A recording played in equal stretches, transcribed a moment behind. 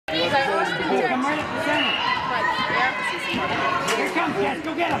come right up the center. Here comes, Jess,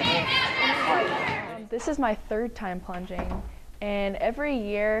 go get him. This is my third time plunging, and every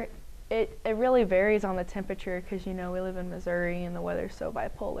year it really varies on the temperature because, you know, we live in Missouri and the weather's so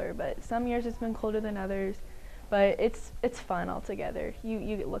bipolar, but some years it's been colder than others. But it's fun altogether.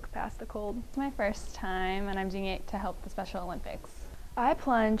 You look past the cold. It's my first time, and I'm doing it to help the Special Olympics. I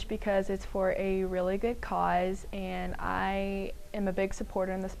plunge because it's for a really good cause, and I am a big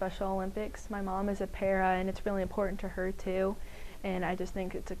supporter in the Special Olympics. My mom is a para, and it's really important to her too, and I just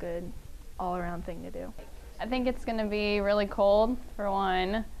think it's a good all-around thing to do. I think it's going to be really cold, for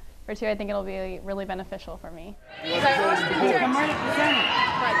one. For two, I think it'll be really beneficial for me. Here, come right up the center.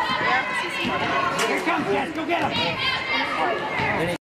 Here comes, Jess, go get him.